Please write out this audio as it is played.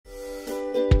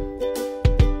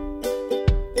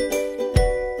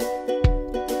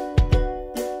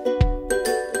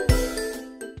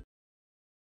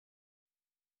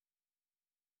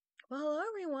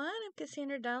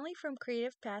Sandra Donnelly from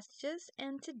Creative Passages,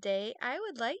 and today I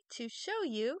would like to show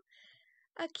you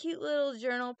a cute little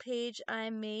journal page I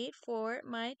made for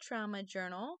my trauma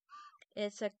journal.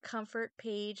 It's a comfort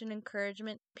page, an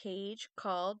encouragement page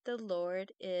called The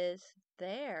Lord is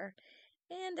There.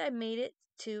 And I made it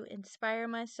to inspire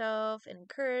myself and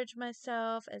encourage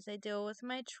myself as I deal with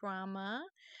my trauma.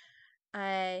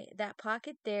 That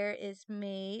pocket there is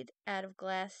made out of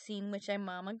glassine, which I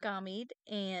mamagami'd,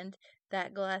 and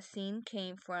that glassine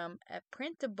came from a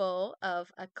printable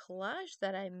of a collage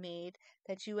that I made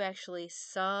that you actually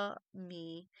saw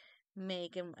me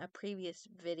make in a previous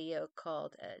video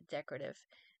called decorative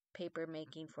paper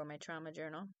making for my trauma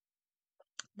journal.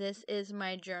 This is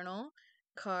my journal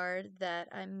card that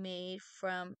I made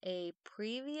from a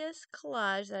previous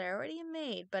collage that I already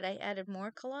made, but I added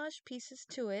more collage pieces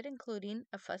to it, including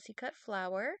a fussy cut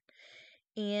flower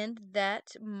and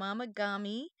that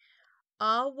awagami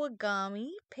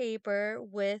paper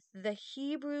with the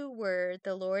Hebrew word,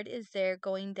 the Lord is there,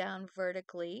 going down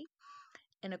vertically.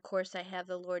 And of course, I have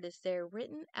the Lord is there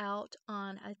written out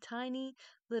on a tiny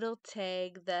little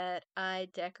tag that I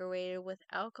decorated with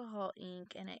alcohol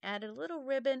ink. And I added a little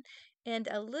ribbon and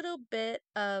a little bit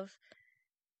of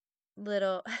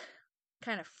little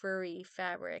kind of furry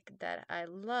fabric that I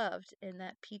loved. And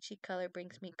that peachy color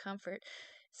brings me comfort.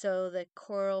 So the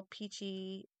coral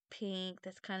peachy pink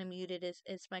that's kind of muted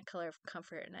is my color of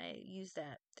comfort. And I use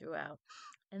that throughout.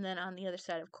 And then on the other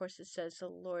side, of course, it says the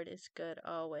Lord is good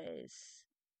always.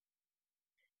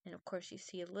 And of course, you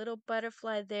see a little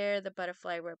butterfly there. The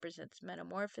butterfly represents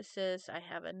metamorphosis. I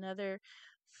have another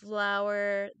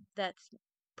flower that's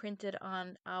printed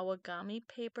on awagami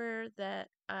paper that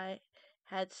I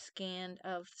had scanned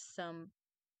of some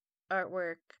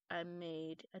artwork I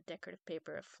made, a decorative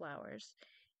paper of flowers.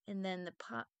 And then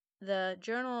the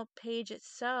journal page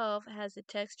itself has a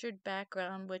textured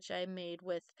background, which I made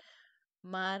with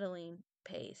modeling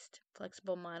paste,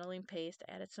 flexible modeling paste.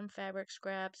 I added some fabric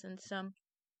scraps and some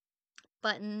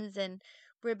buttons and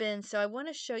ribbons. So I want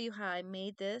to show you how I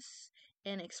made this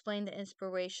and explain the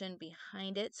inspiration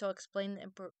behind it. So I'll explain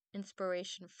the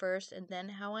inspiration first and then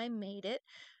how I made it.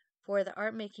 For the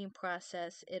art making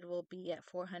process, it will be at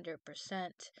 400%,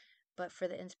 but for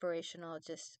the inspiration, I'll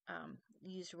just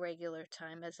use regular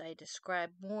time as I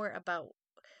describe more about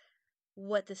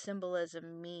what the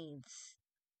symbolism means.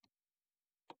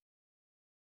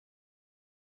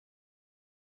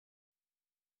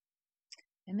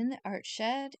 I'm in the art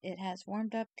shed. It has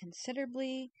warmed up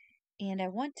considerably, and I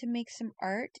want to make some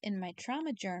art in my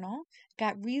trauma journal.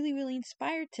 Got really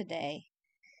inspired today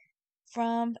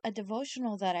from a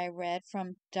devotional that I read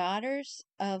from Daughters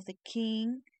of the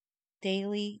King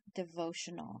Daily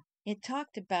Devotional. It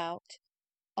talked about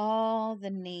all the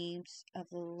names of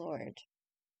the Lord.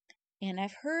 And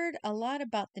I've heard a lot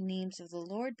about the names of the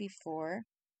Lord before,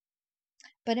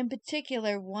 but in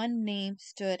particular, one name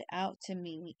stood out to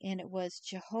me, and it was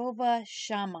Jehovah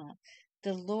Shammah.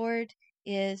 The Lord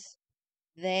is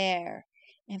there.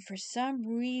 And for some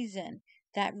reason,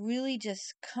 that really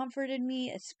just comforted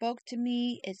me. It spoke to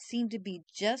me. It seemed to be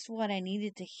just what I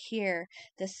needed to hear.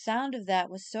 The sound of that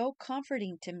was so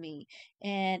comforting to me,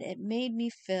 and it made me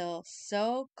feel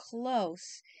so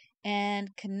close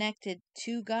and connected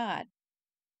to God.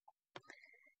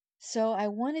 So I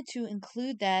wanted to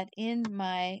include that in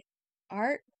my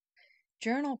art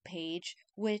journal page,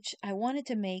 which I wanted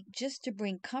to make just to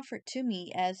bring comfort to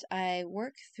me as I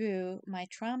work through my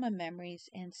trauma memories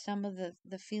and some of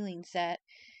the feelings that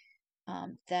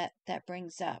that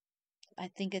brings up. I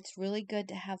think it's really good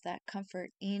to have that comfort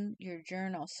in your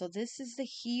journal. So this is the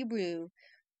Hebrew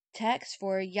text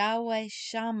for Yahweh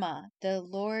Shammah. The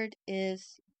Lord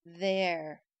is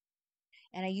there.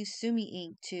 And I use Sumi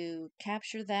ink to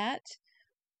capture that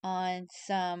on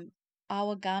some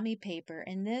awagami paper.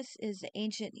 And this is the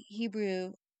ancient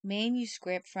Hebrew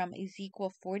manuscript from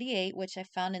Ezekiel 48, which I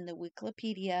found in the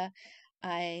Wikipedia.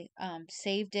 I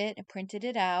saved it and printed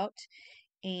it out.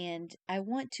 And I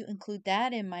want to include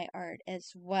that in my art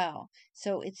as well.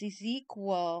 So it's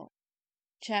Ezekiel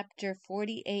chapter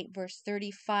 48, verse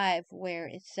 35, where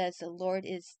it says the Lord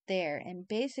is there. And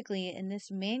basically, in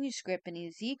this manuscript in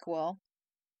Ezekiel,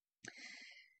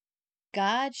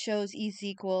 God shows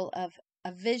Ezekiel of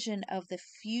a vision of the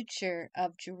future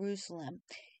of Jerusalem.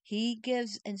 He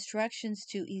gives instructions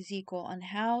to Ezekiel on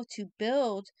how to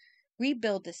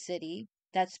rebuild the city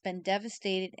that's been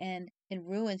devastated and in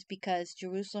ruins because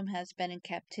Jerusalem has been in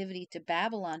captivity to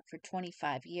Babylon for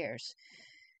 25 years.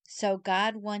 So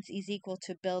God wants Ezekiel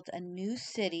to build a new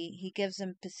city. He gives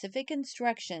him specific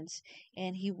instructions,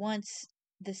 and he wants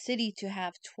the city to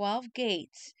have 12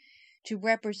 gates to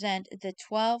represent the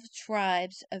 12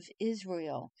 tribes of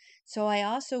Israel. So I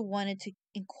also wanted to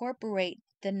incorporate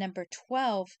the number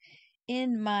 12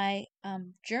 in my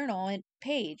journal and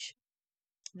page.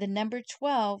 The number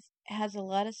 12 has a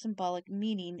lot of symbolic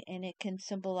meaning, and it can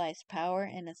symbolize power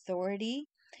and authority,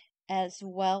 as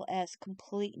well as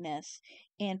completeness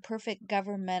and perfect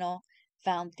governmental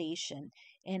foundation.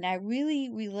 And I really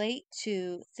relate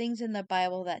to things in the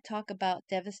Bible that talk about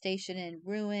devastation and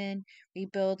ruin,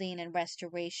 rebuilding and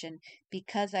restoration,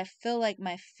 because I feel like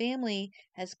my family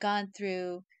has gone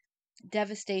through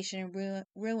devastation and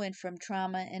ruin from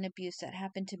trauma and abuse that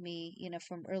happened to me,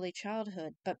 from early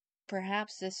childhood. But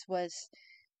perhaps this was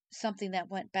something that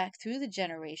went back through the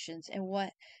generations. And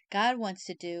what God wants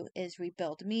to do is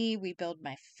rebuild me, rebuild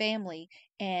my family,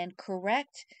 and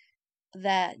correct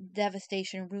that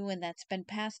devastation, ruin that's been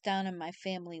passed down in my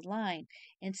family line.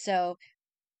 And so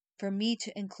for me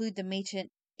to include the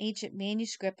ancient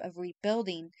manuscript of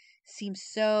rebuilding seems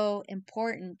so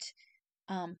important,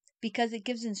 because it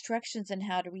gives instructions on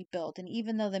how to rebuild. And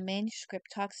even though the manuscript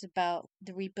talks about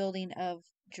the rebuilding of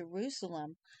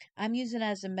Jerusalem, I'm using it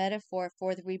as a metaphor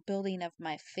for the rebuilding of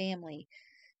my family,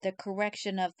 the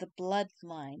correction of the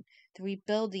bloodline, the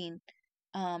rebuilding,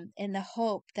 and the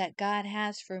hope that God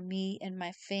has for me and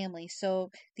my family. So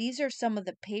these are some of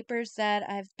the papers that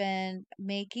I've been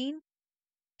making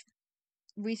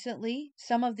recently.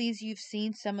 Some of these you've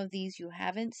seen, some of these you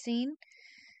haven't seen,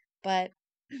 but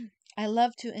I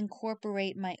love to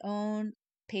incorporate my own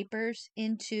papers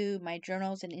into my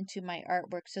journals and into my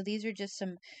artwork. So these are just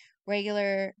some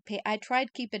regular I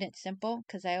tried keeping it simple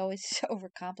because I always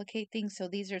overcomplicate things. So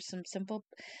these are some simple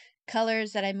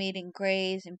colors that I made in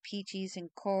grays and peaches and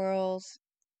corals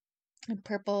and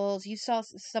purples. You saw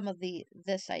some of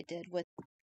this I did with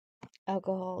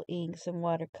alcohol inks and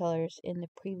watercolors in the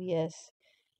previous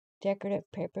decorative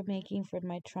paper making for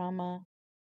my trauma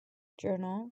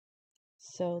journal.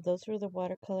 So those were the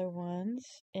watercolor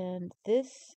ones. And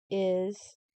this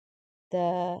is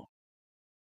the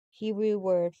Hebrew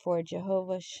word for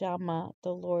Jehovah Shammah,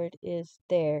 the Lord is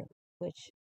there,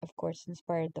 which of course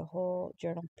inspired the whole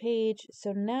journal page.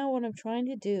 So now what I'm trying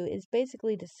to do is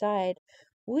basically decide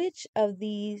which of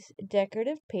these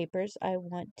decorative papers I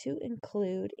want to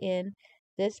include in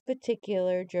this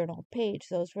particular journal page.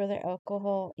 Those were the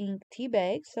alcohol ink tea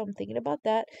bags, so I'm thinking about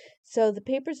that. So the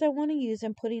papers I want to use,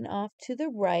 I'm putting off to the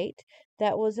right.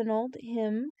 That was an old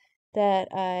hymn that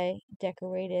I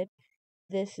decorated.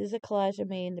 This is a collage I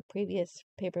made in the previous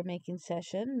paper making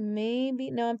session. Maybe,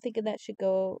 no, I'm thinking that should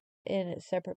go in a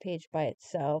separate page by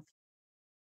itself.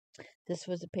 This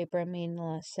was a paper I made in the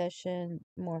last session,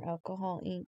 more alcohol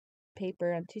ink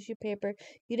paper on tissue paper.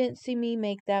 You didn't see me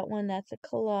make that one. That's a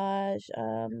collage,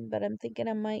 but I'm thinking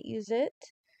I might use it.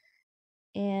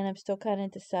 And I'm still kind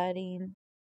of deciding,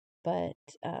 but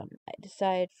I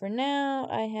decide for now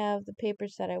I have the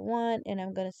papers that I want, and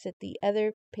I'm going to set the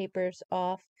other papers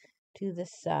off to the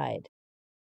side.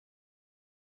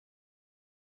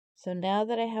 So now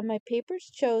that I have my papers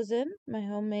chosen, my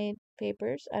homemade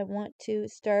papers, I want to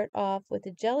start off with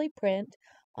a jelly print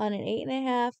on an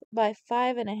 8.5 by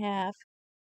 5.5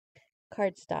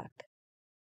 cardstock.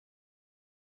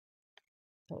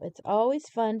 So it's always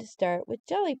fun to start with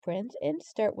jelly prints and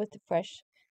start with a fresh,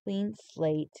 clean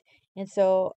slate. And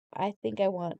so I think I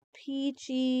want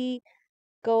peachy,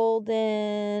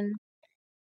 golden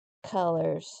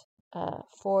colors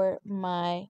for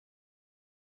my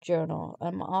journal.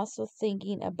 I'm also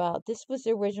thinking about, this was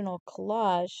the original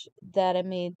collage that I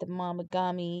made the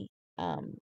Mamagami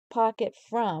pocket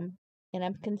from, and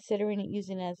I'm considering it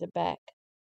using it as a back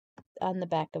on the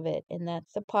back of it, and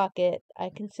that's the pocket. I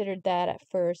considered that at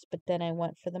first, but then I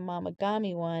went for the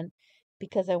Mamagami one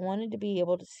because I wanted to be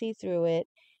able to see through it,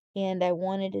 and I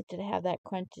wanted it to have that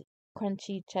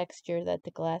crunchy texture that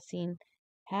the glassine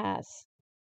has.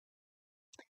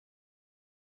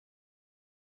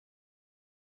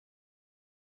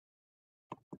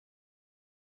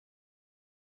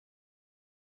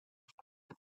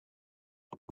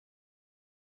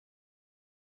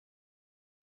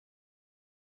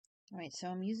 Alright, so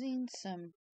I'm using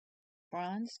some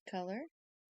bronze color.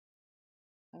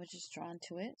 I was just drawn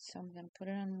to it, so I'm going to put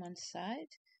it on one side.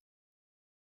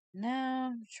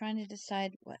 Now I'm trying to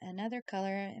decide what another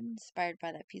color. I'm inspired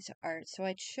by that piece of art, so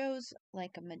I chose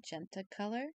like a magenta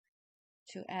color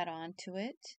to add on to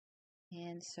it.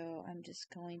 And so I'm just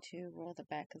going to roll the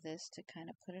back of this to kind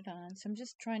of put it on. So I'm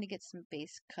just trying to get some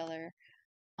base color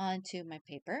onto my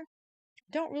paper.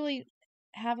 Don't really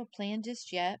have a plan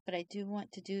just yet, but I do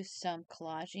want to do some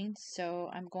collaging. So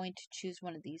I'm going to choose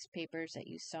one of these papers that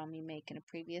you saw me make in a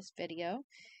previous video.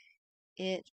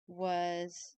 It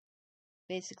was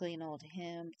basically an old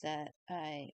hymn that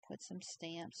I put some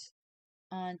stamps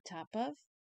on top of.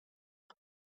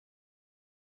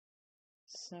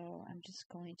 So I'm just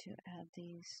going to add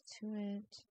these to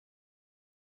it.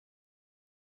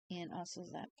 And also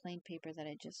that plain paper that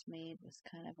I just made was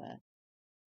kind of a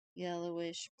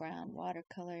yellowish brown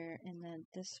watercolor. And then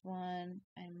this one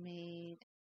I made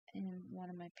in one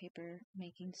of my paper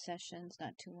making sessions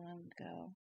not too long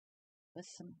ago with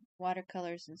some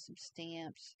watercolors and some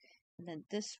stamps. And then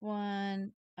this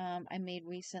one I made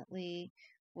recently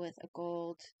with a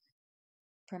gold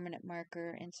permanent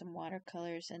marker and some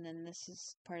watercolors. And then this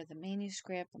is part of the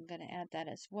manuscript. I'm going to add that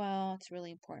as well. It's really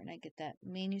important I get that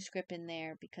manuscript in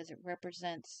there because it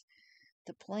represents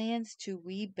the plans to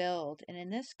rebuild. And in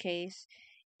this case,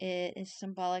 it is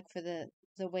symbolic for the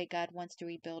way God wants to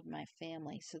rebuild my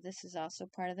family. So this is also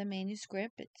part of the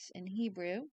manuscript. It's in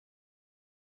Hebrew.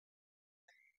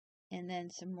 And then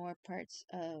some more parts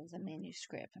of the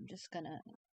manuscript. I'm just going to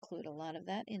include a lot of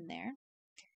that in there.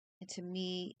 And to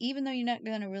me, even though you're not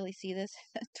going to really see this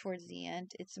towards the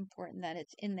end, it's important that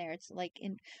it's in there. It's like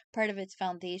in part of its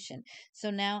foundation.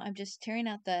 So now I'm just tearing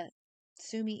out the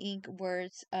Sumi ink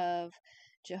words of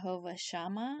Jehovah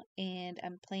Shammah, and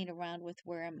I'm playing around with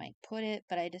where I might put it,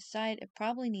 but I decide it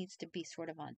probably needs to be sort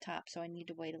of on top, so I need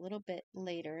to wait a little bit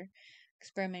later,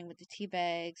 experimenting with the tea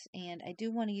bags. And I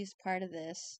do want to use part of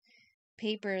this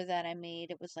paper that I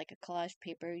made. It was like a collage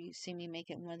paper. You see me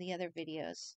make it in one of the other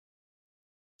videos.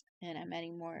 And I'm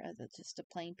adding more of just a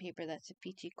plain paper that's a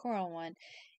peachy coral one.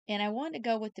 And I want to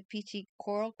go with the peachy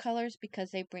coral colors because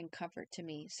they bring comfort to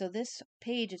me. So this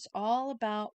page is all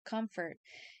about comfort.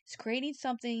 It's creating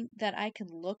something that I can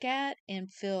look at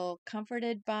and feel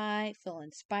comforted by, feel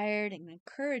inspired and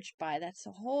encouraged by. That's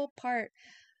the whole part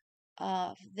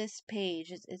of this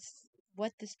page. It's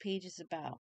what this page is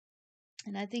about.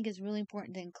 And I think it's really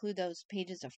important to include those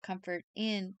pages of comfort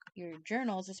in your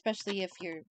journals, especially if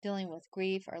you're dealing with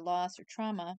grief or loss or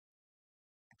trauma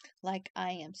like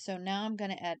I am. So now I'm going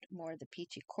to add more of the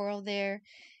peachy coral there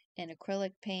and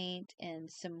acrylic paint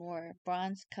and some more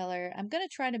bronze color. I'm going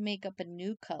to try to make up a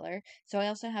new color. So I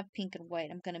also have pink and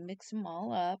white. I'm going to mix them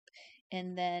all up,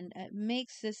 and then it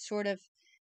makes this sort of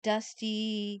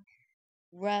dusty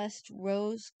rust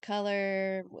rose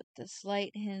color with the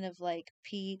slight hint of like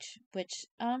peach, which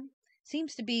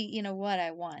seems to be, what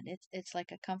I want. It's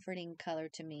like a comforting color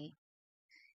to me.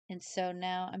 And so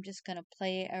now I'm just going to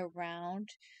play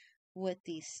around with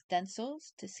these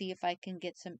stencils to see if I can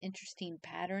get some interesting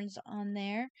patterns on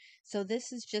there. So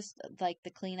this is just like the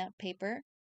cleanup paper.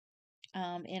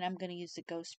 And I'm going to use the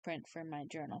ghost print for my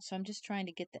journal. So I'm just trying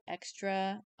to get the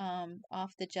extra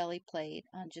off the jelly plate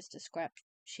on just a scrap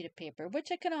sheet of paper,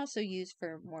 which I can also use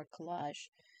for more collage.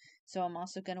 So I'm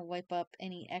also going to wipe up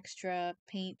any extra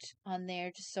paint on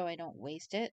there just so I don't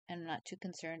waste it. I'm not too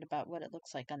concerned about what it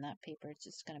looks like on that paper. It's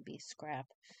just going to be scrap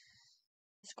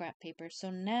paper.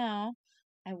 So now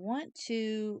I want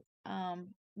to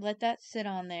let that sit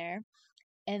on there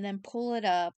and then pull it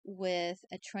up with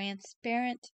a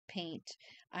transparent paint.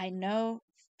 I know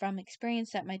from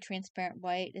experience that my transparent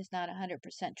white is not 100%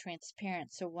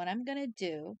 transparent. So what I'm going to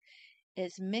do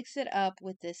is mix it up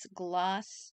with this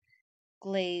gloss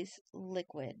glaze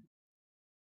liquid.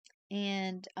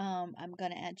 And I'm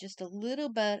going to add just a little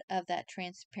bit of that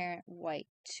transparent white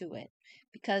to it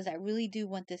because I really do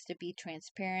want this to be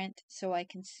transparent so I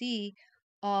can see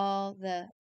all the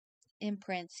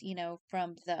imprints,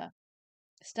 from the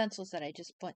stencils that I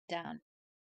just put down.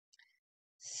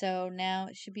 So now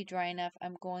it should be dry enough.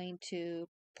 I'm going to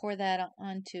pour that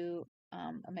onto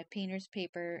my painter's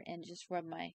paper and just rub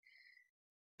my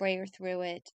brayer through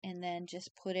it and then just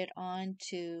put it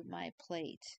onto my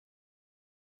plate.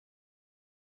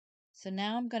 So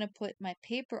now I'm going to put my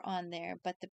paper on there,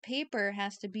 but the paper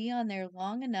has to be on there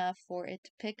long enough for it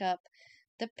to pick up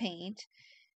the paint.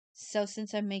 So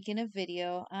since I'm making a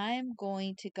video, I'm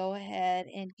going to go ahead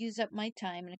and use up my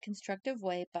time in a constructive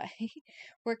way by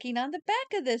working on the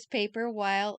back of this paper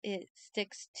while it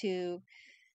sticks to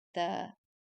the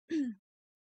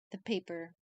the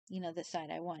paper, the side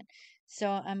I want. So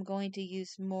I'm going to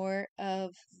use more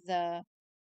of the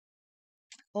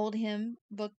old hymn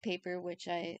book paper, which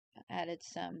I added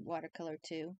some watercolor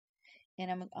to.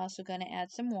 And I'm also going to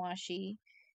add some washi.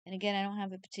 And again, I don't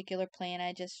have a particular plan.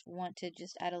 I just want to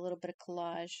just add a little bit of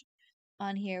collage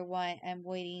on here while I'm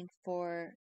waiting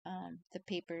for the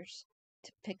papers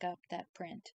to pick up that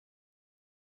print.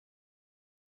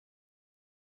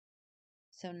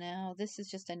 So now this is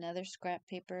just another scrap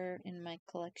paper in my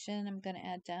collection I'm going to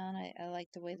add down. I like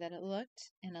the way that it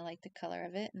looked, and I like the color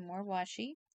of it, and more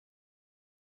washi.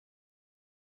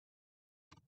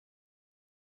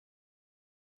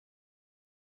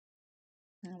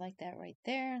 I like that right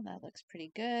there. That looks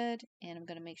pretty good. And I'm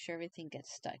going to make sure everything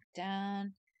gets stuck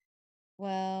down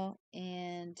well.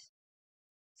 And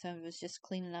so I was just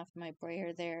cleaning off my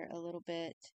brayer there a little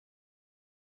bit.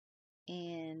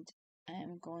 And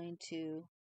I'm going to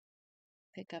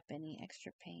pick up any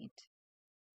extra paint.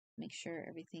 Make sure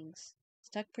everything's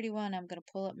stuck pretty well. And I'm going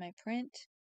to pull up my print.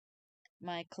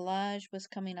 My collage was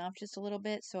coming off just a little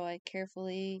bit, so I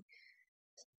carefully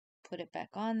put it back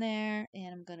on there,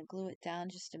 and I'm going to glue it down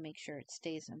just to make sure it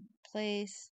stays in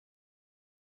place.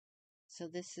 So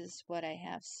this is what I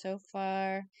have so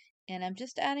far, and I'm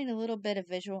just adding a little bit of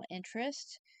visual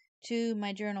interest to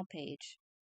my journal page.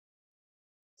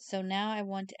 So now I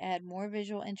want to add more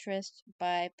visual interest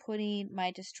by putting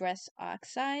my distress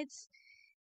oxides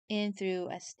in through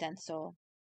a stencil.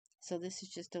 So this is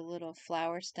just a little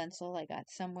flower stencil I got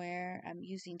somewhere. I'm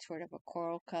using sort of a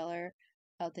coral color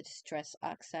of the distress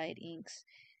oxide inks.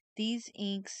 These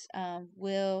inks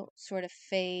will sort of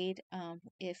fade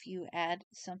if you add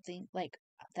something like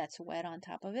that's wet on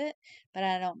top of it, but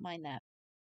I don't mind that.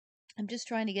 I'm just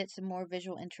trying to get some more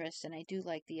visual interest, and I do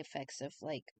like the effects of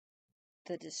like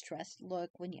the distressed look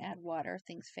when you add water,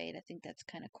 things fade. I think that's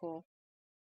kind of cool.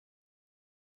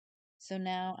 So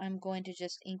now I'm going to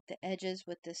just ink the edges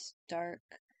with this dark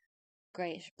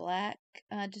grayish black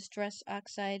distress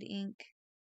oxide ink.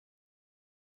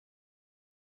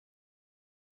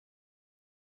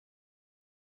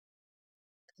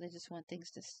 Because I just want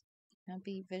things to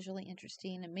be visually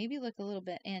interesting and maybe look a little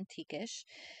bit antiquish.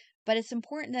 But it's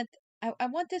important that I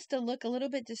want this to look a little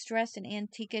bit distressed and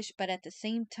antiquish, but at the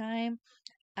same time,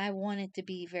 I want it to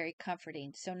be very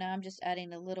comforting. So now I'm just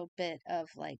adding a little bit of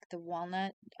like the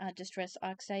walnut distress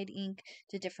oxide ink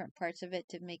to different parts of it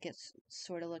to make it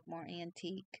sort of look more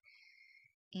antique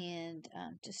and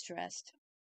distressed.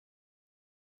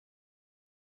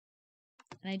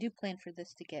 And I do plan for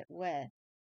this to get wet,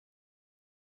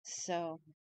 so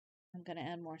I'm going to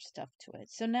add more stuff to it.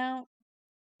 So now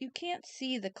you can't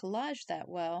see the collage that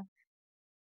well,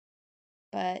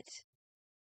 but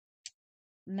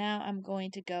now I'm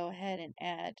going to go ahead and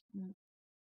add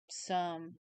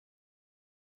some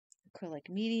acrylic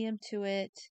medium to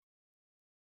it,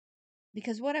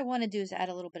 because what I want to do is add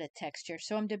a little bit of texture.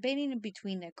 So I'm debating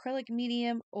between the acrylic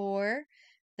medium or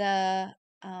the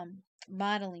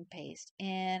modeling paste,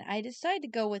 and I decided to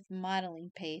go with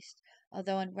modeling paste,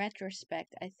 although in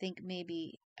retrospect I think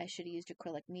maybe I should have used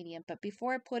acrylic medium. But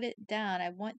before I put it down, I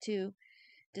want to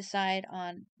decide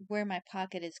on where my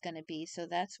pocket is going to be, so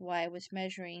that's why I was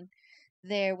measuring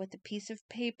there with a piece of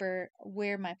paper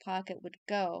where my pocket would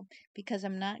go, because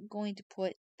I'm not going to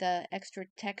put the extra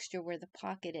texture where the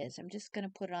pocket is. I'm just going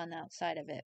to put it on the outside of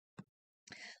it.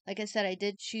 Like I said, I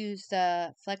did choose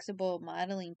the flexible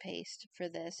modeling paste for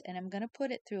this, and I'm going to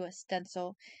put it through a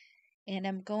stencil, and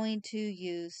I'm going to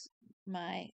use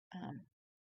my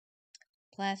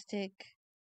plastic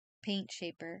paint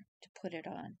shaper to put it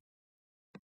on.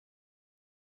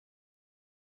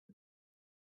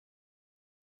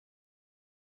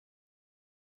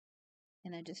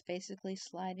 And I'm just basically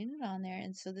sliding it on there,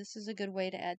 and so this is a good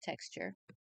way to add texture.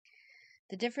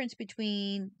 The difference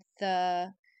between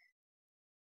the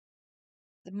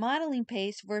modeling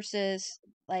paste versus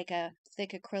like a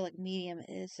thick acrylic medium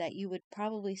is that you would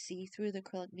probably see through the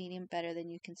acrylic medium better than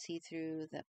you can see through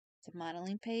the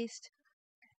modeling paste.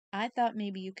 I thought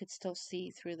maybe you could still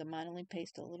see through the modeling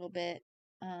paste a little bit,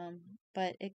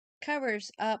 but it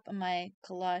covers up my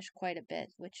collage quite a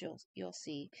bit, which you'll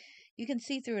see. You can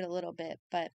see through it a little bit,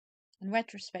 but in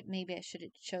retrospect, maybe I should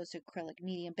have chose acrylic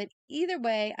medium. But either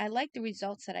way, I like the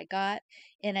results that I got,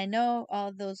 and I know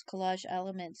all those collage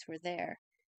elements were there.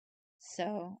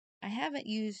 So I haven't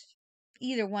used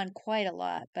either one quite a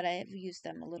lot, but I have used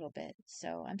them a little bit.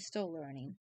 So I'm still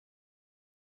learning.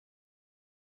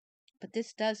 But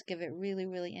this does give it really,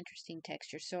 really interesting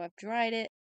texture. So I've dried it.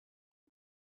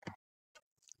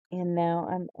 And now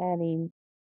I'm adding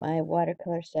my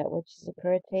watercolor set, which is a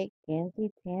Kurate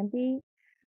Gansey Tandy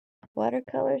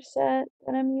watercolor set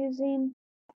that I'm using.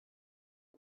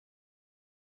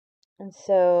 And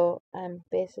so I'm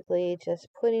basically just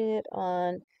putting it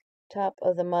on top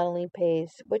of the modeling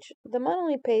paste, which the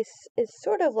modeling paste is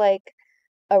sort of like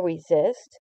a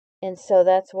resist. And so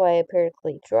that's why I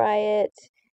periodically dry it,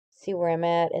 see where I'm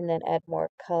at, and then add more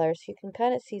colors. You can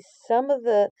kind of see some of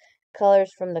the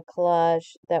colors from the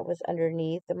collage that was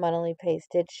underneath. The modeling paste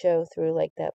did show through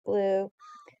like that blue.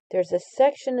 There's a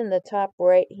section in the top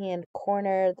right-hand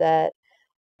corner that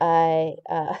I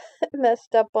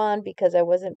messed up on because I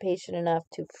wasn't patient enough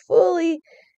to fully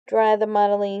dry the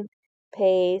modeling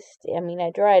paste. I mean,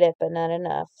 I dried it, but not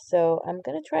enough. So I'm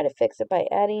going to try to fix it by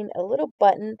adding a little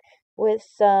button with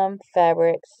some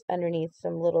fabrics underneath,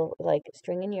 some little like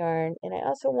string and yarn. And I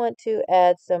also want to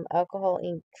add some alcohol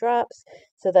ink drops.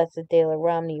 So that's a De La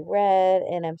Romney red,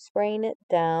 and I'm spraying it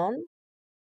down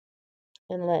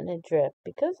and letting it drip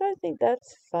because I think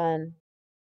that's fun.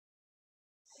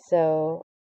 So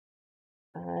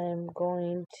I'm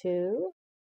going to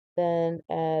then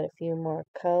add a few more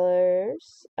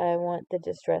colors. I want the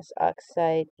Distress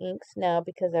Oxide inks now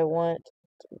because I want,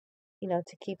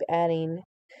 to keep adding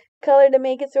color to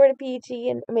make it sort of peachy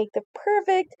and make the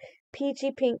perfect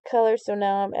peachy pink color. So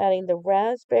now I'm adding the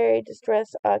Raspberry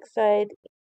Distress Oxide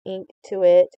ink to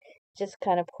it, just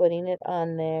kind of putting it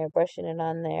on there, brushing it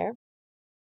on there.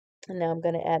 And now I'm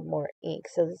going to add more ink.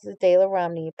 So this is De La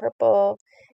Romney purple,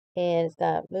 and it's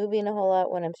not moving a whole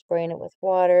lot when I'm spraying it with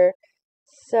water.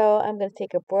 So I'm going to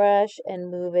take a brush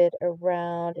and move it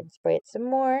around and spray it some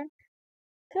more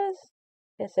because,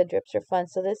 like I said, drips are fun.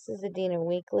 So this is the Dina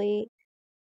Weekly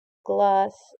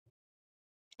gloss,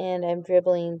 and I'm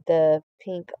dribbling the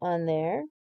pink on there.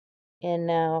 And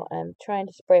now I'm trying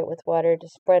to spray it with water to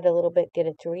spread a little bit, get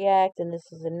it to react. And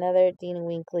this is another Dina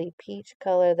Weekly peach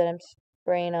color that I'm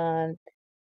spraying on.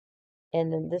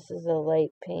 And then this is a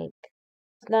light pink.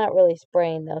 It's not really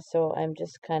spraying though, so I'm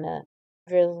just kind of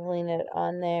drizzling it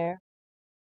on there.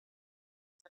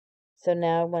 So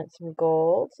now I want some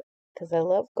gold because I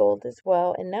love gold as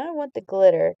well. And now I want the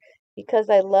glitter because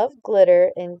I love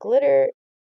glitter, and glitter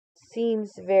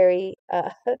seems very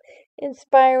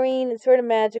inspiring. It's sort of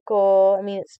magical. I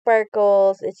mean, it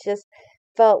sparkles. It's just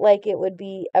felt like it would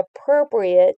be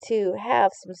appropriate to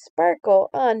have some sparkle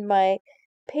on my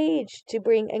page to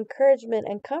bring encouragement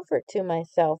and comfort to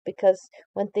myself, because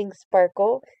when things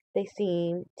sparkle, they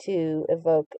seem to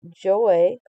evoke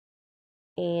joy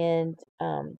and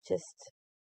just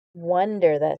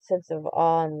wonder, that sense of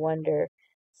awe and wonder.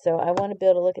 So I want to be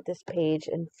able to look at this page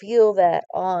and feel that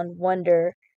awe and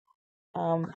wonder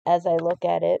as I look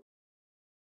at it.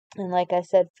 And like I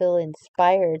said, feel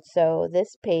inspired. So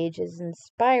this page is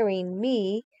inspiring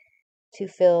me to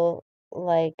feel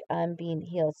like I'm being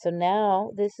healed. So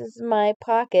now this is my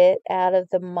pocket out of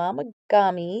the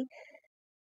Mamagami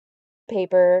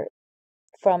paper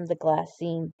from the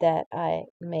glassine that I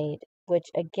made, which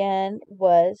again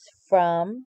was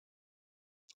from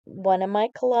one of my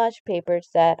collage papers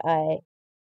that I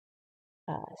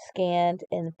scanned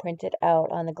and printed out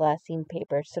on the glassine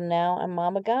paper. So now I'm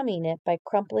mamagamiing it by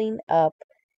crumpling up.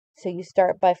 So you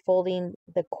start by folding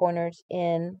the corners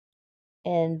in,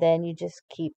 and then you just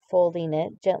keep folding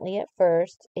it gently at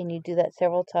first, and you do that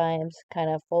several times, kind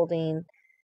of folding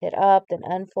it up, then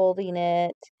unfolding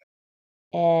it.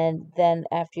 And then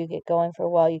after you get going for a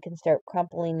while, you can start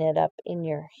crumpling it up in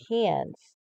your hands.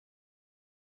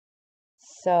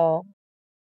 So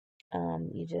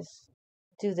you just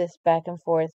do this back and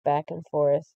forth, back and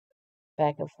forth,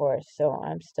 back and forth. So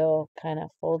I'm still kind of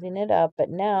folding it up, but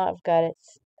now I've got it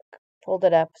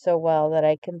folded up so well that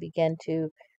I can begin to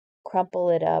crumple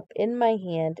it up in my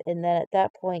hand. And then at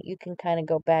that point, you can kind of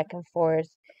go back and forth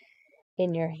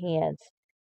in your hands.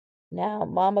 Now,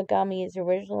 Mamagami is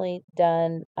originally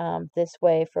done this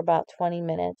way for about 20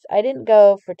 minutes. I didn't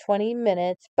go for 20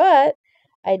 minutes, but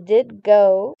I did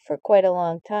go for quite a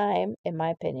long time, in my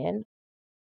opinion,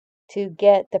 to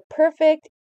get the perfect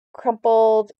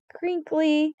crumpled,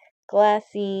 crinkly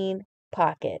glassine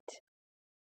pocket.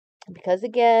 Because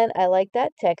again, I like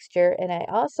that texture, and I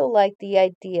also like the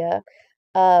idea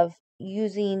of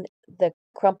using the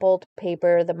crumpled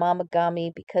paper, the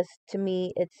Mamagami, because to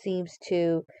me it seems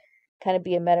to kind of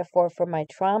be a metaphor for my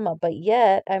trauma, but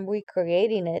yet I'm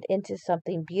recreating it into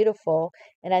something beautiful.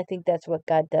 And I think that's what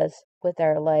God does with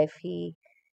our life. He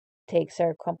takes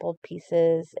our crumpled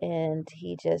pieces and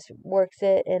he just works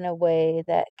it in a way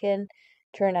that can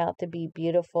turn out to be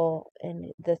beautiful.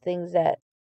 And the things that,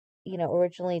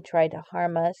 originally tried to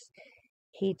harm us,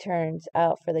 he turns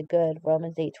out for the good.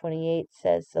 Romans 8:28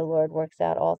 says the Lord works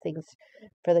out all things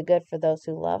for the good for those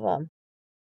who love him.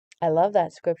 I love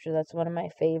that scripture. That's one of my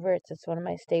favorites. It's one of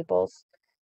my staples.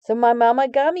 So my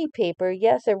Mamagami paper,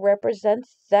 yes, it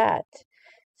represents that.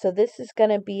 So this is going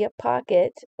to be a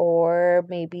pocket, or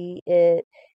maybe it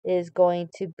is going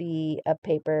to be a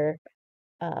paper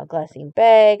glassine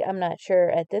bag. I'm not sure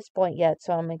at this point yet,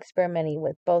 so I'm experimenting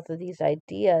with both of these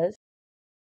ideas.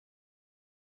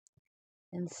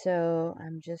 And so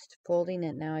I'm just folding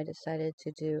it now. I decided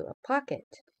to do a pocket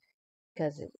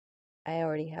because I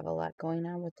already have a lot going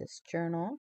on with this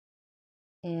journal.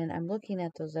 And I'm looking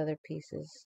at those other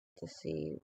pieces to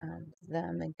see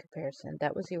them in comparison.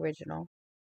 That was the original.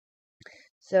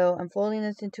 So I'm folding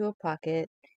this into a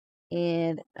pocket,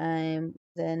 and I'm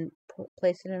then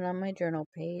placing it on my journal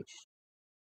page.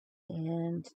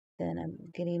 And Then I'm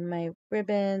getting my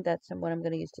ribbon. That's what I'm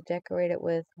going to use to decorate it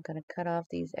with. I'm going to cut off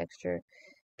these extra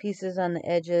pieces on the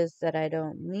edges that I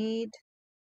don't need.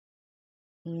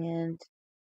 And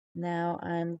now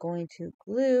I'm going to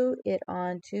glue it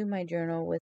onto my journal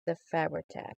with the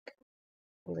Fabri-Tac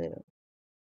glue.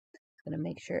 I'm going to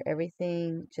make sure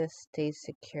everything just stays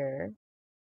secure.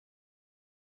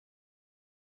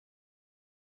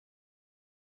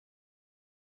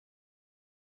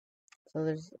 So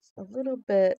there's a little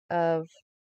bit of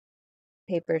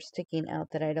paper sticking out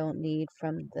that I don't need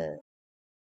from the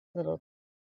little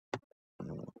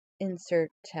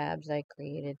insert tabs I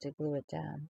created to glue it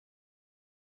down.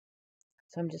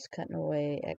 So I'm just cutting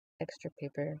away extra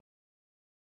paper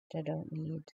that I don't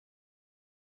need.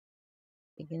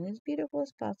 Making it as beautiful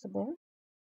as possible.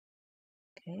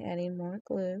 Okay, adding more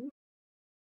glue.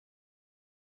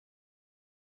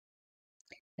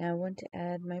 Now I want to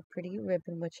add my pretty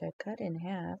ribbon, which I cut in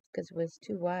half because it was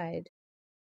too wide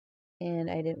and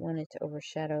I didn't want it to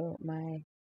overshadow my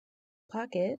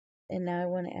pocket. And now I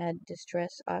want to add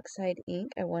Distress Oxide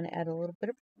ink. I want to add a little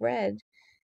bit of red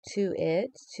to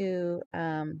it to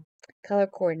color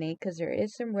coordinate because there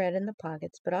is some red in the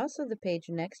pockets, but also the page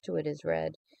next to it is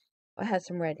red. It has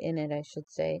some red in it, I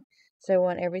should say. So I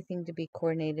want everything to be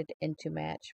coordinated and to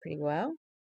match pretty well.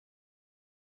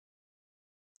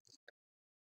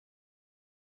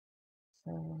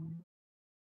 So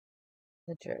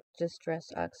the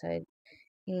Distress Oxide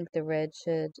ink, the red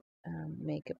should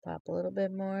make it pop a little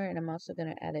bit more. And I'm also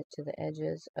going to add it to the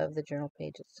edges of the journal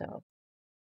page itself.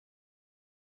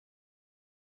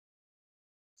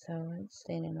 So it's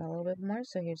staining a little bit more.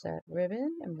 So here's that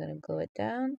ribbon. I'm going to glue it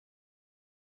down.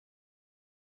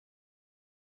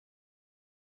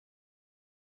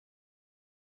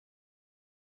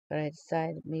 But I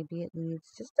decided maybe it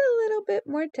needs just a little bit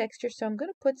more texture. So I'm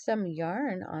going to put some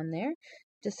yarn on there,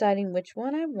 deciding which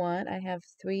one I want. I have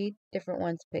 3 different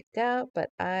ones picked out, but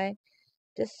I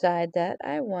decide that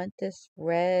I want this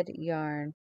red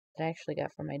yarn that I actually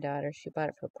got from my daughter. She bought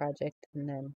it for a project and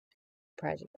then the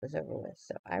project was over with.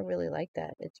 So I really like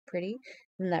that. It's pretty.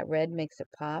 And that red makes it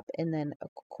pop. And then of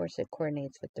course it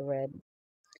coordinates with the red.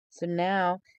 So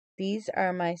now these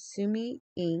are my Sumi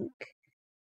ink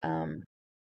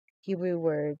Hebrew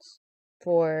words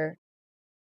for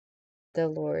the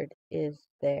Lord is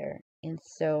there. And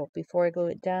so before I glue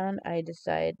it down, I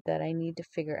decide that I need to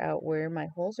figure out where my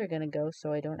holes are going to go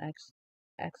so I don't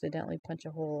accidentally punch a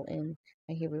hole in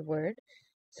my Hebrew word.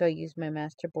 So I use my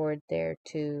master board there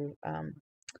to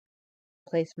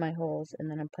place my holes,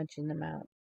 and then I'm punching them out.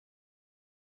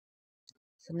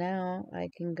 So now I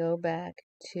can go back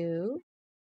to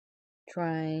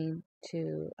trying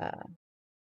to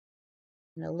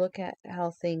look at how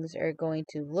things are going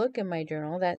to look in my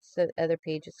journal. That's the other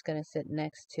page it's going to sit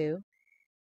next to.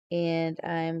 And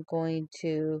I'm going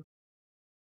to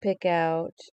pick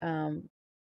out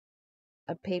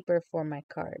a paper for my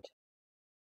card.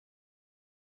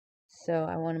 So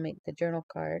I want to make the journal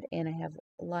card, and I have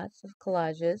lots of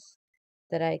collages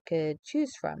that I could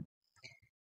choose from.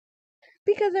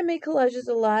 Because I make collages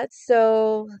a lot,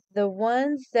 so the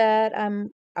ones that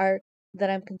I'm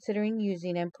considering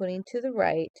using, I'm putting to the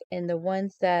right, and the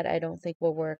ones that I don't think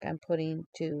will work, I'm putting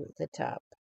to the top.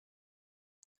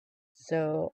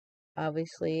 So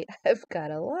obviously I've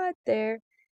got a lot there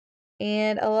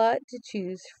and a lot to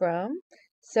choose from.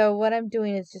 So what I'm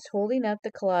doing is just holding up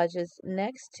the collages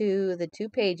next to the 2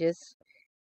 pages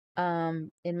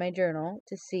in my journal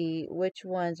to see which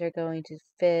ones are going to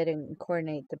fit and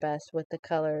coordinate the best with the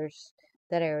colors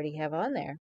that I already have on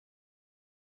there.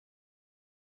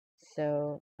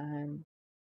 So I'm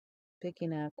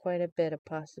picking out quite a bit of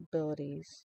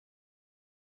possibilities.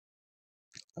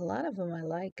 A lot of them I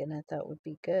like and I thought would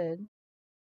be good.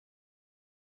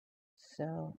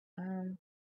 So,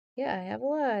 yeah, I have a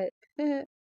lot.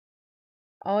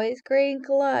 Always creating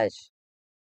collage.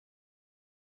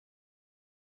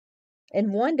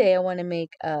 And one day I want to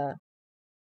make a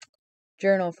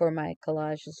journal for my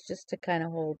collages just to kind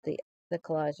of hold the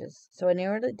collages. So I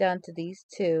narrowed it down to these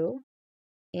 2.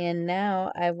 And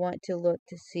now I want to look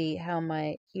to see how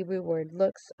my Hebrew word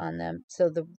looks on them. So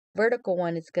the vertical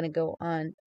one is going to go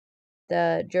on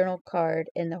the journal card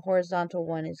and the horizontal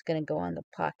one is going to go on the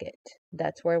pocket.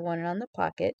 That's where I want it, on the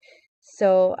pocket.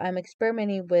 So I'm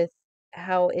experimenting with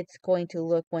how it's going to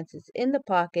look once it's in the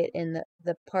pocket in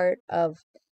the part of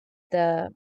the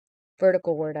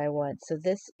vertical word I want. So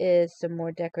this is some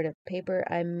more decorative paper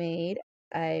I made.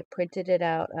 I printed it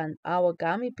out on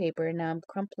awagami paper, and now I'm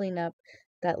crumpling up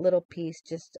that little piece,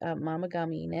 just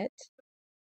mamagamiing it,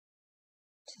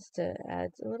 just to add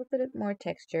a little bit more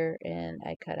texture, and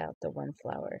I cut out the one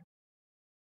flower.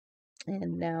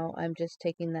 And now I'm just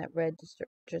taking that red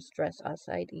Distress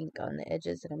Oxide ink on the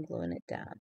edges and I'm gluing it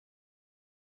down.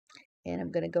 And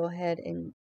I'm going to go ahead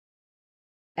and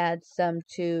add some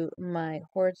to my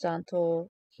horizontal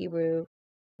Hebrew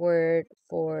word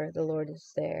for the Lord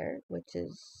is there, which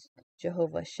is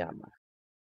Jehovah Shammah.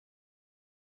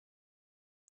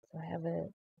 So I'm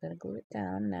going to glue it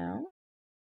down now.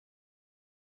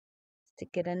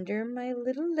 Stick it under my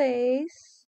little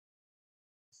lace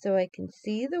so I can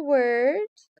see the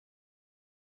words.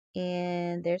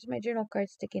 And there's my journal card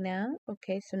sticking out.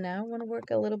 Okay, so now I want to work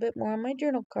a little bit more on my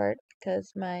journal card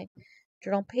because my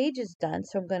journal page is done.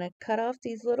 So I'm going to cut off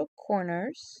these little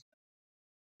corners.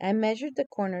 I measured the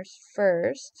corners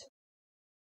first.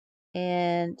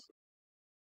 And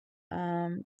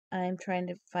I'm trying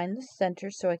to find the center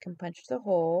so I can punch the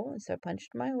hole. And so I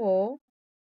punched my hole.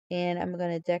 And I'm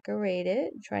going to decorate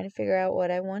it. I'm trying to figure out what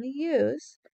I want to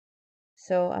use.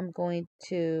 So I'm going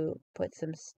to put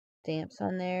some stamps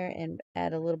on there and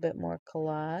add a little bit more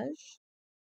collage.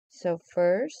 So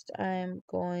first I'm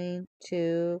going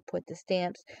to put the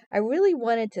stamps. I really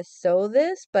wanted to sew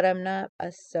this, but I'm not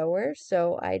a sewer,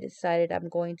 so I decided I'm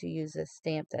going to use a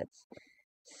stamp that's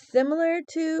similar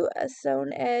to a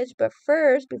sewn edge. But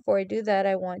first, before I do that,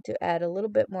 I want to add a little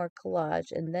bit more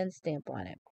collage and then stamp on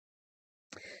it.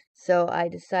 So I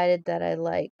decided that I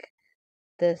like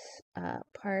this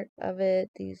part of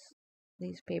it, these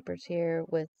papers here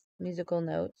with musical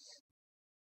notes.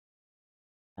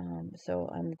 So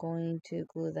I'm going to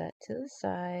glue that to the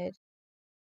side,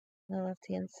 the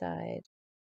left-hand side,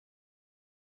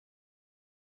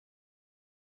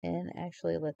 and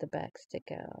actually let the back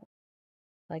stick out,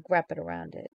 like wrap it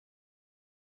around it.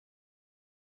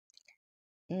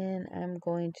 And I'm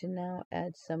going to now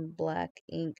add some black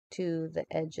ink to the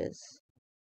edges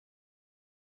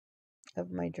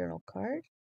of my journal card.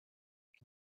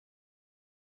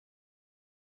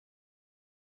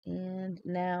 And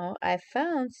now I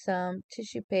found some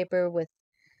tissue paper with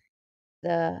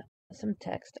some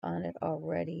text on it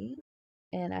already.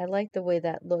 And I like the way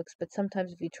that looks, but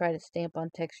sometimes if you try to stamp on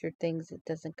textured things, it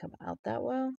doesn't come out that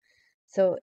well.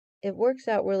 So it works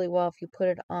out really well if you put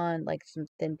it on like some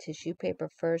thin tissue paper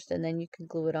first, and then you can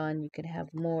glue it on. You can have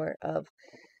more of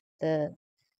the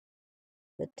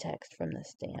text from the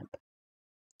stamp.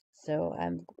 So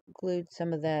I'm glued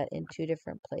some of that in two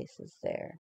different places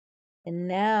there. And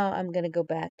now I'm going to go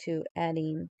back to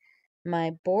adding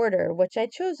my border, which I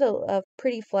chose a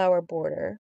pretty flower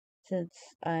border since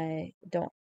I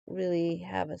don't really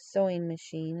have a sewing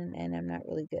machine and I'm not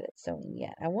really good at sewing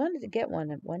yet. I wanted to get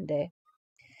one day.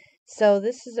 So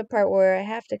this is a part where I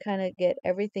have to kind of get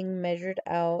everything measured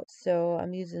out. So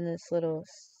I'm using this little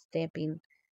stamping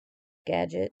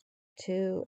gadget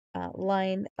to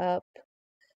line up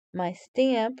my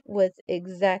stamp with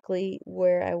exactly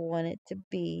where I want it to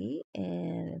be.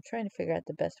 And I'm trying to figure out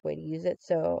the best way to use it.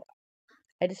 So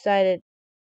I decided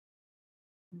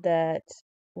that,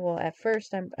 well, at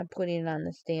first I'm putting it on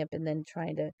the stamp and then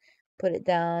trying to put it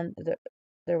down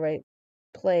the right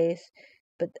place,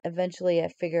 but eventually I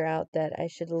figure out that I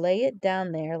should lay it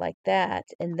down there like that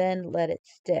and then let it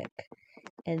stick,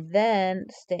 and then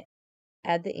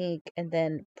add the ink and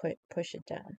then push it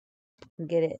down and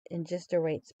get it in just the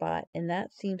right spot, and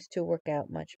that seems to work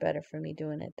out much better for me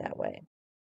doing it that way.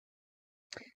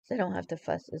 So I don't have to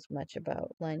fuss as much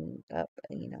about lining up,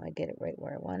 I get it right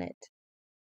where I want it.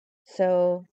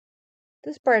 So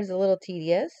this part is a little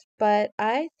tedious, but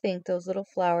I think those little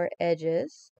flower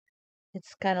edges,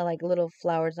 it's kind of like little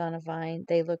flowers on a vine.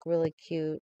 They look really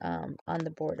cute on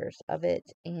the borders of it.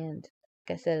 And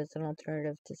like I said, it's an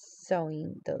alternative to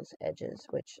sewing those edges,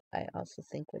 which I also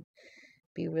think would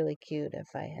be really cute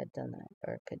if I had done that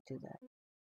or could do that.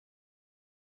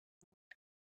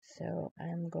 So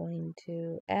I'm going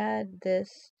to add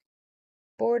this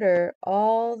border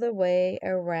all the way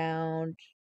around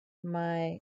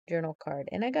my journal card.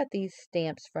 And I got these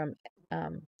stamps from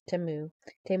Temu.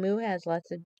 Temu has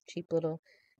lots of cheap little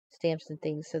stamps and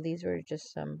things. So these were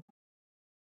just some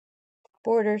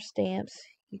border stamps.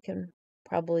 You can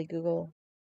probably Google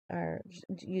or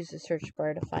use the search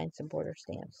bar to find some border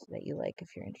stamps that you like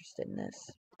if you're interested in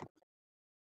this.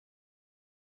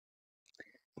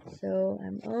 So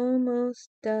I'm almost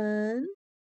done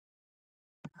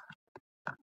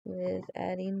with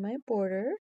adding my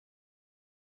border.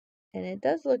 And it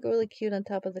does look really cute on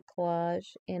top of the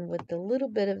collage and with the little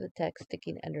bit of the text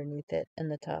sticking underneath it in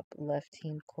the top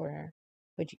left-hand corner,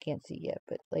 which you can't see yet,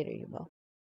 but later you will.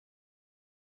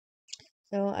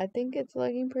 So I think it's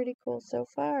looking pretty cool so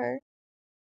far.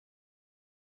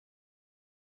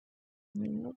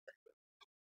 Yep.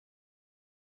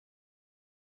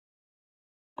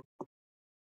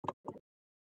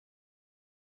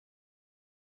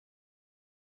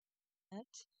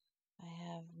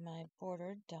 have my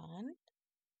border done,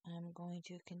 I'm going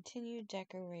to continue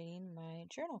decorating my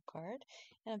journal card.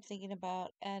 And I'm thinking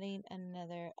about adding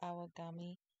another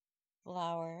origami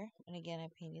flower. And again, I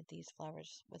painted these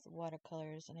flowers with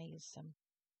watercolors and I used some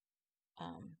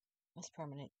with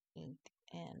permanent ink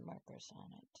and markers on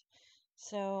it.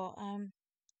 So I'm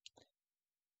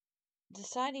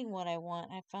deciding what I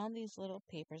want. I found these little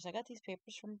papers. I got these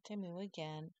papers from Temu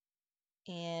again.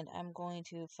 And I'm going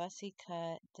to fussy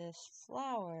cut this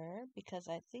flower because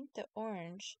I think the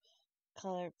orange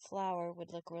colored flower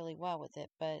would look really well with it,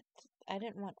 but I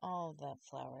didn't want all of that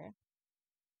flower.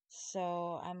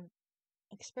 So I'm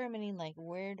experimenting, like,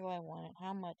 where do I want it?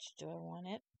 How much do I want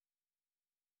it?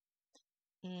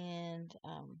 And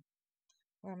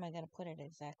where am I going to put it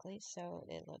exactly so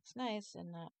it looks nice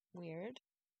and not weird,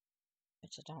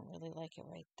 which I don't really like it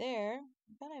right there,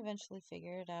 but I eventually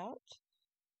figure it out.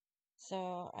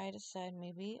 So I decided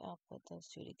maybe I'll put those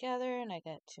two together, and I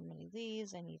got too many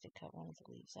leaves. I need to cut one of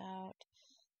the leaves out.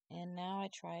 And now I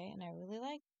try it, and I really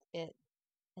like it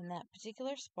in that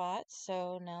particular spot.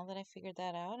 So now that I figured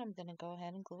that out, I'm going to go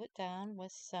ahead and glue it down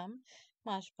with some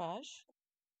Mod Podge.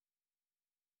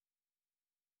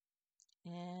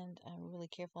 And I'm really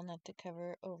careful not to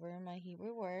cover over my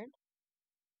Hebrew word.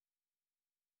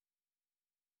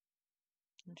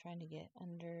 I'm trying to get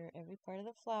under every part of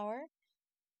the flower,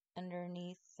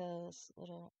 underneath those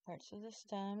little parts of the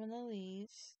stem and the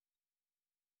leaves.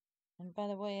 And by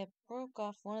the way, I broke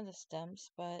off one of the stems,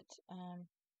 but I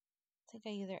think I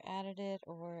either added it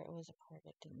or it was a part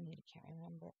it didn't need. I can't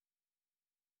remember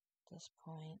at this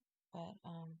point. But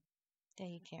yeah,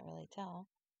 you can't really tell.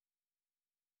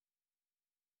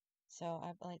 So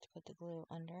I like to put the glue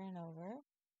under and over.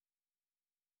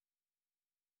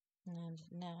 And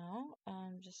now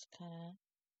I'm just kind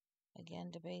of,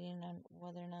 again, debating on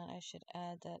whether or not I should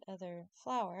add that other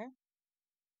flower.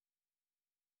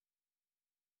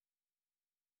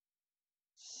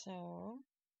 So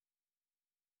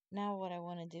now what I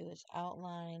want to do is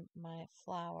outline my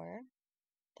flower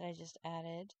that I just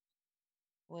added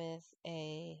with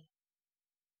a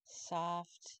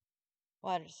soft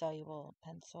water-soluble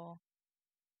pencil.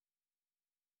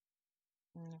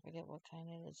 I forget what kind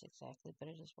it is exactly, but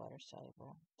it is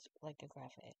water-soluble. It's like a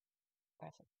graphic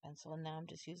pencil. And now I'm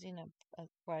just using a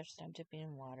brush that I'm dipping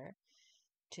in water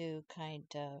to kind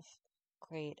of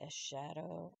create a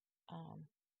shadow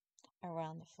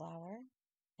around the flower.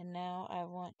 And now I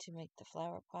want to make the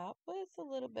flower pop with a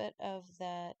little bit of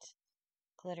that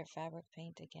glitter fabric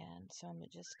paint again. So I'm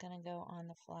just going to go on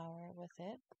the flower with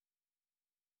it.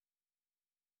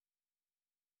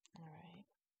 Alright.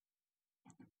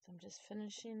 So I'm just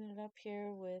finishing it up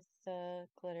here with the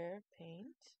glitter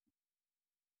paint.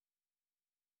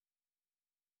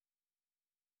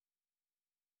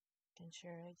 Making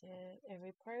sure I get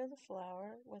every part of the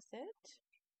flower with it.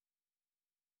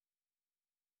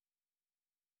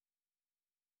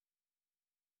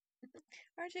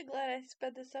 Aren't you glad I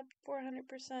sped this up 400%?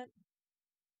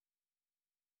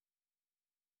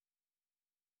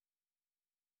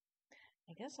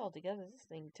 I guess altogether this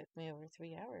thing took me over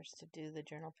 3 hours to do the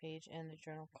journal page and the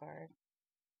journal card.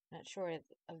 Not sure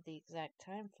of the exact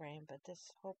time frame, but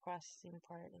this whole processing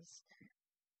part is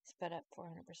sped up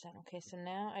 400%. Okay, so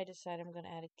now I decided I'm going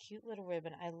to add a cute little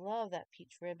ribbon. I love that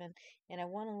peach ribbon, and I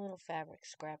want a little fabric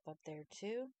scrap up there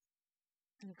too.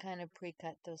 And kind of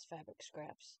pre-cut those fabric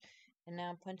scraps. And now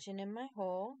I'm punching in my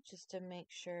hole just to make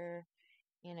sure,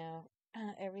 you know,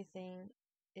 everything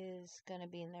is going to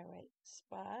be in the right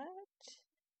spot.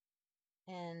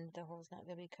 And the hole's not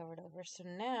going to be covered over. So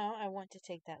now I want to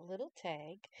take that little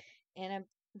tag, and I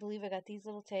believe I got these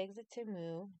little tags at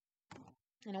Temu,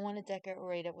 and I want to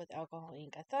decorate it with alcohol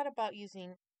ink. I thought about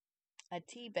using a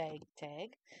tea bag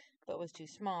tag, but it was too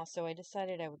small, so I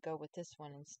decided I would go with this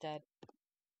one instead.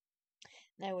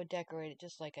 And I would decorate it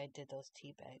just like I did those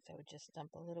tea bags. I would just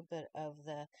dump a little bit of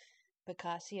the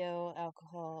Picasso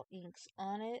alcohol inks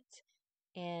on it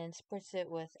and spritz it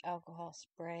with alcohol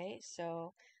spray.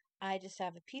 So I just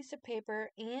have a piece of paper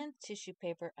and tissue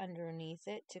paper underneath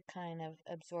it to kind of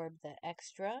absorb the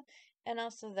extra. And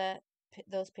also that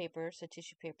those papers, the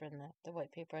tissue paper and the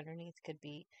white paper underneath, could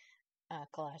be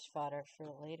collage fodder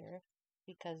for later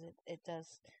because it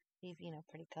does leave,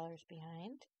 pretty colors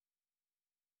behind.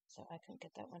 So I couldn't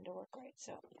get that one to work right.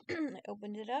 So I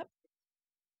opened it up.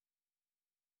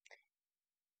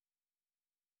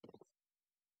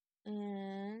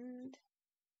 And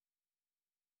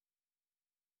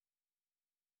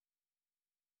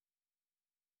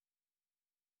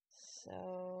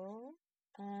so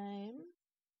I'm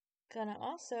gonna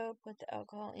also put the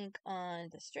alcohol ink on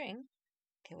the string,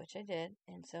 okay, which I did.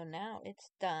 And so now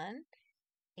it's done.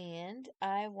 And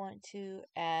I want to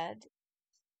add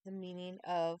the meaning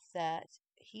of that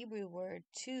Hebrew word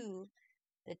to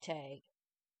the tag,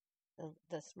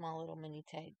 the small little mini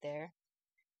tag there.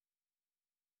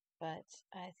 But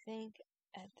I think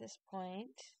at this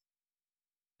point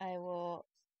I will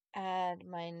add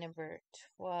my number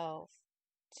 12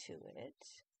 to it.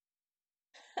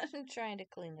 I'm trying to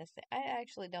clean this thing. I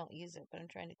actually don't use it, but I'm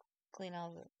trying to clean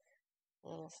all the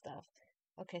little stuff.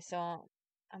 Okay, so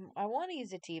I want to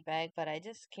use a tea bag, but I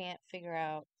just can't figure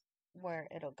out where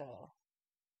it'll go.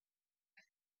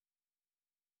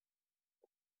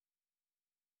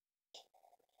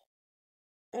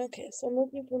 Okay, so I'm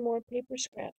looking for more paper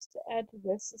scraps to add to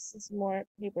this. This is more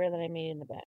paper that I made in the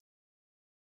back,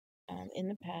 in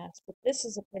the past, but this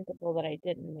is a printable that I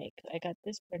didn't make. I got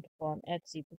this printable on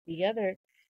Etsy, but the other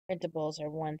printables are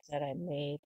ones that I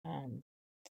made.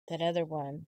 That other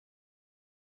one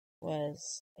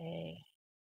was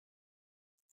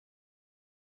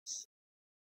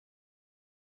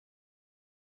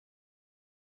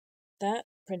that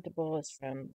printable is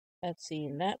from Etsy,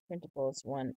 and that printable is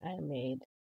one I made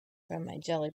from my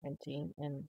jelly printing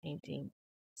and painting.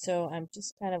 So I'm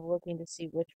just kind of looking to see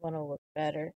which one will look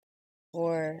better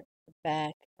for the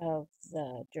back of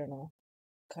the journal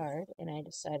card, and I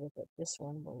decided that this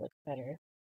one will look better.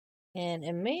 And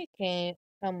it may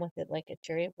come with it like a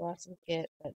cherry blossom kit,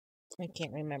 but I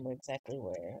can't remember exactly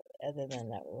where, other than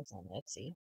that it was on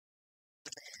Etsy.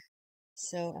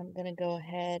 So I'm going to go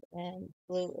ahead and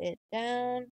glue it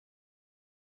down.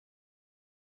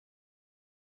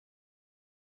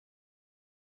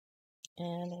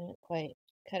 And I didn't quite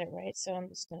cut it right, so I'm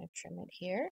just going to trim it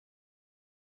here.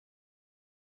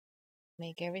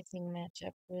 Make everything match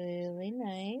up really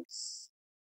nice.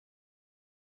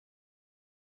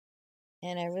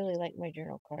 And I really like my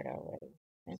journal card already.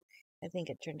 I think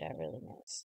it turned out really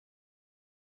nice.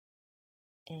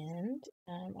 And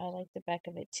I like the back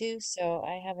of it too, so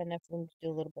I have enough room to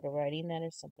do a little bit of writing. That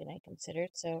is something I considered.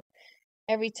 So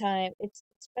every time, it's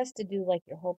best to do like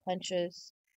your hole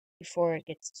punches before it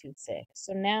gets too thick.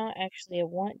 So now actually I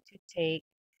want to take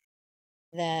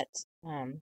that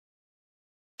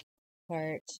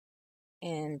part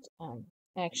and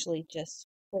actually just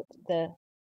put the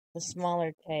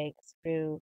smaller tag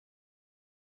through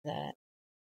that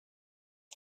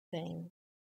thing.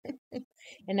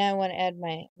 And now I want to add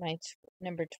my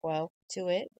number 12 to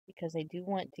it because I do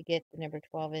want to get the number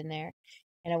 12 in there.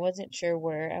 And I wasn't sure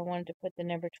where I wanted to put the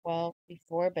number 12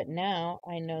 before, but now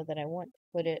I know that I want to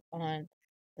put it on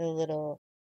the little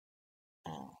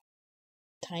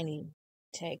tiny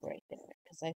tag right there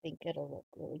because I think it'll look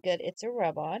really good. It's a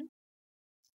rub-on.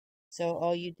 So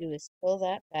all you do is pull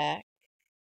that back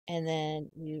and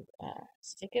then you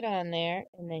stick it on there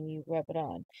and then you rub it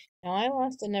on. Now I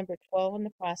lost a number 12 in the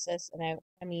process, and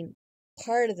I mean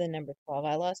part of the number 12.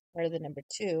 I lost part of the number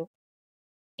 2,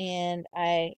 and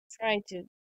I tried to,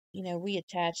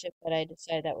 reattach it, but I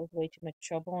decided that was way too much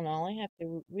trouble, and all I have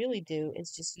to really do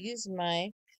is just use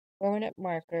my permanent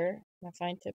marker, my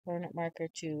fine tip permanent marker,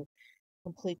 to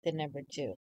complete the number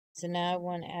 2. So now I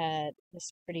want to add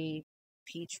this pretty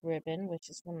peach ribbon, which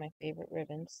is one of my favorite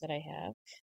ribbons that I have.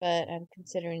 But I'm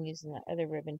considering using the other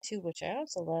ribbon too, which I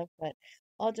also love. But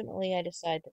ultimately, I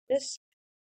decided that this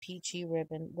peachy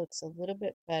ribbon looks a little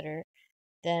bit better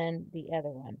than the other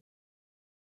one.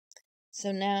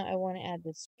 So now I want to add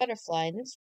this butterfly. And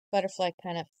this butterfly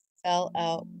kind of fell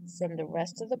out from the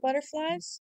rest of the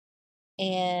butterflies.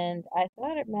 And I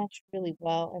thought it matched really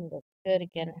well and looked good.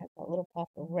 Again, it has a little pop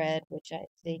of red, which I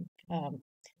think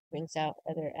brings out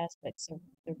other aspects of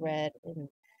the red in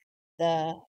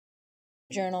the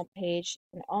journal page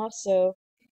and also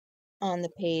on the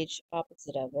page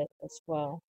opposite of it as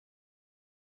well.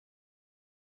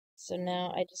 So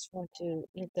now I just want to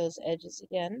ink those edges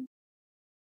again,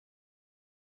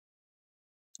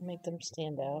 make them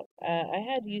stand out. I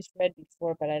had used red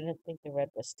before, but I didn't think the red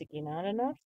was sticking out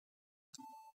enough.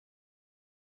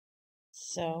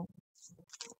 So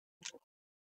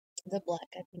the black,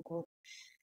 I think, will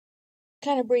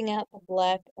kind of bring out the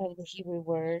black of the Hebrew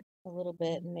word a little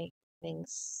bit and make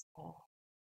things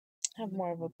have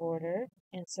more of a border.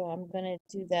 And so I'm going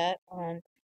to do that on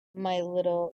my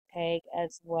little tag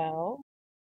as well.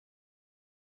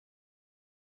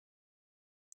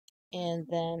 And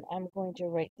then I'm going to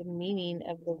write the meaning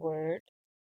of the word.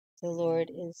 The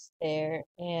Lord is there,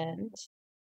 and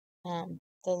the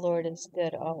Lord is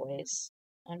good always.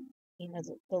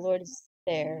 The Lord is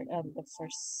there, the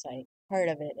first part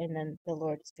of it, and then the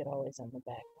Lord is good always on the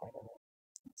back part of it.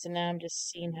 So now I'm just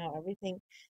seeing how everything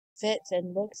fits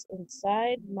and looks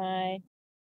inside my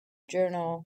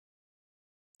journal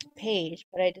page,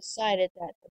 but I decided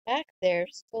that the back there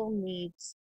still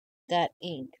needs that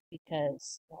ink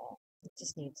because it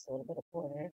just needs a little bit of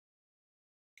border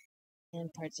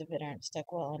and parts of it aren't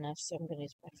stuck well enough, so I'm going to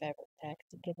use my fabric tack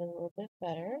to give it a little bit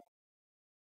better.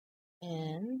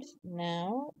 And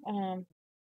now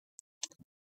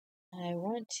I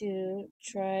want to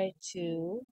try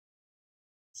to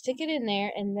stick it in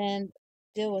there and then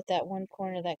deal with that one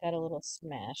corner that got a little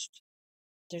smashed.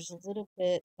 There's a little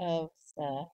bit of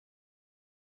the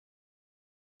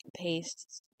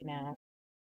paste sticking out.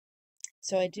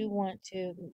 So I do want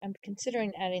to, I'm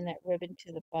considering adding that ribbon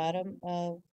to the bottom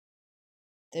of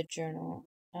the journal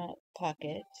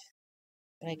pocket,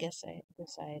 but I guess I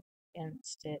decide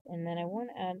against it. And then I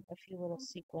want to add a few little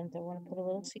sequins. I want to put a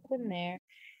little sequin there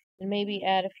and maybe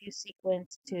add a few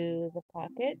sequins to the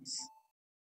pockets.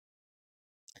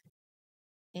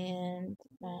 And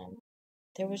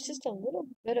there was just a little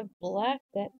bit of black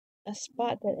that a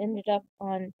spot that ended up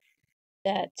on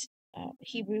that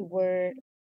Hebrew word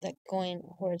that going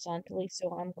horizontally.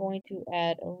 So I'm going to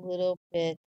add a little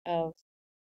bit of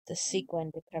the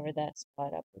sequin to cover that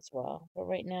spot up as well. But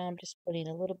right now I'm just putting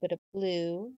a little bit of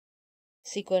blue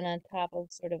sequin on top of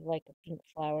sort of like a pink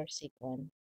flower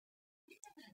sequin.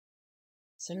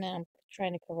 So now I'm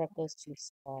trying to cover up those two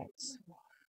spots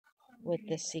with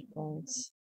the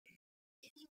sequins.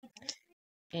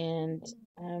 And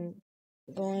I'm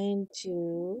going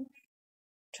to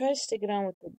try to stick it on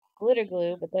with the glitter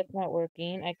glue, but that's not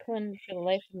working. I couldn't for the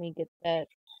life of me get that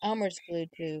Elmer's glue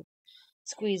to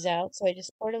squeeze out, so I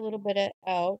just poured a little bit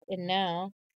out, and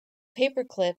now paper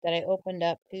clip that I opened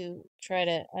up to try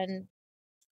to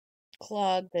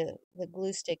unclog the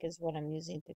glue stick is what I'm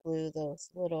using to glue those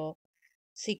little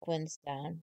sequins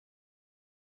down.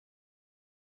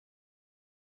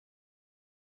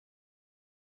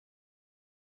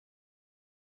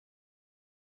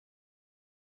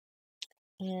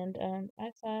 And I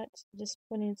thought just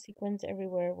putting sequins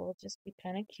everywhere will just be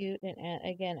kind of cute and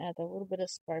again add a little bit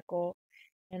of sparkle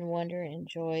and wonder and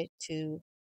joy to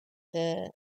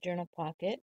the journal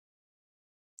pocket.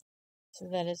 So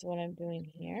that is what I'm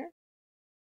doing here.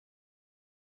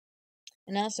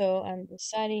 And also I'm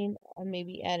deciding on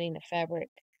maybe adding a fabric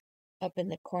up in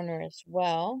the corner as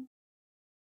well.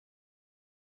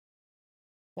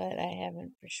 But I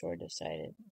haven't for sure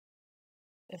decided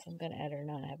if I'm going to add it or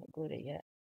not. I haven't glued it yet.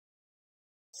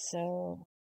 So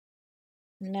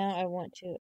now I want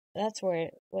to, that's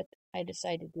where what I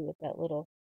decided to do with that little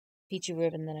peachy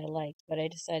ribbon that I liked, but I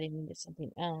decided to do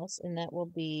something else, and that will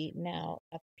be now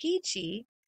a peachy,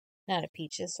 not a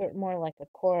peach, it's sort of more like a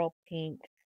coral pink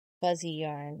fuzzy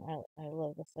yarn. I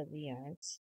love the fuzzy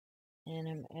yarns. And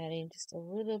I'm adding just a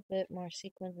little bit more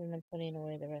sequins and then putting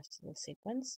away the rest of the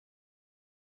sequins.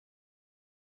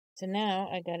 So now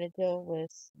I got to deal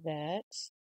with that,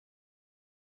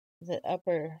 the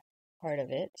upper part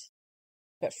of it.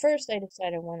 But first I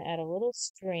decided I want to add a little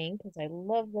string because I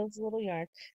love those little yarns.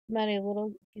 I'm adding a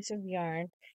little piece of yarn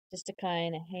just to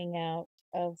kind of hang out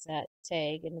of that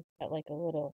tag, and it's got like a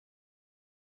little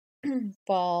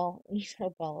ball,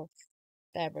 ball of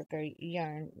fabric or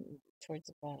yarn towards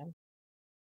the bottom.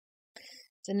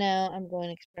 So now I'm going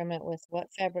to experiment with what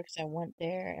fabrics I want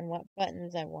there and what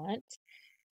buttons I want.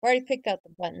 I've already picked out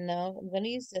the button though. I'm going to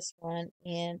use this one,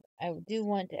 and I do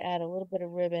want to add a little bit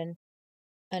of ribbon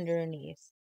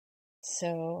underneath.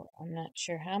 So I'm not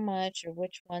sure how much or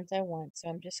which ones I want. So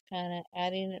I'm just kind of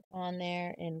adding it on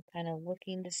there and kind of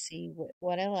looking to see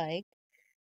what I like.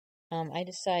 I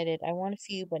decided I want a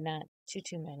few, but not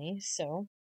too many. So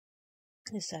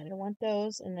I decided I want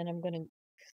those, and then I'm going to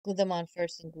glue them on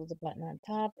first and glue the button on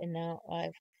top. And now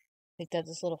I've picked out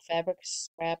this little fabric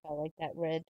scrap. I like that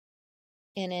red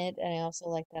in it, and I also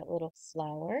like that little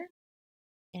flower.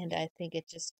 And I think it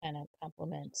just kind of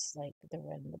complements like the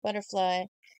red in the butterfly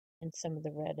and some of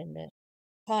the red in the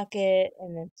pocket,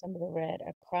 and then some of the red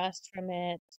across from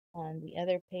it on the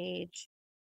other page.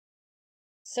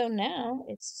 So now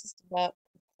it's just about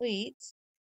complete.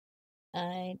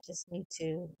 I just need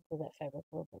to glue that fabric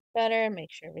a little bit better,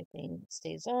 make sure everything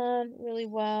stays on really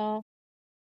well.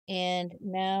 And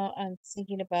now I'm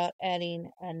thinking about adding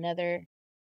another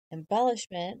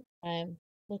embellishment. I'm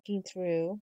looking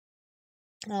through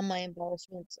all my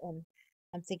embellishments, and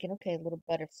I'm thinking, okay, little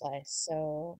butterfly.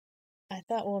 So I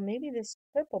thought, well, maybe this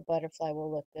purple butterfly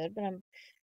will look good, but I'm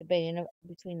debating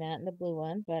between that and the blue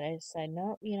one. But I decided,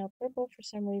 no, purple for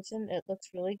some reason, it looks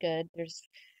really good. There's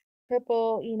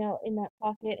purple, in that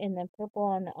pocket, and then purple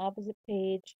on the opposite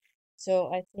page.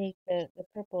 So I think that the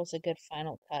purple is a good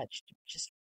final touch to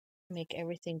just make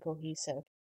everything cohesive.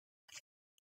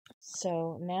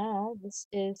 So now this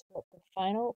is what the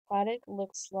final product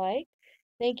looks like.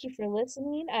 Thank you for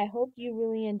listening. I hope you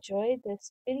really enjoyed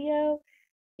this video.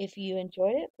 If you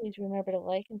enjoyed it, please remember to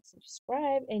like and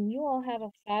subscribe, and you all have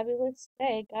a fabulous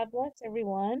day. God bless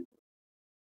everyone.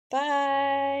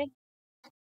 Bye.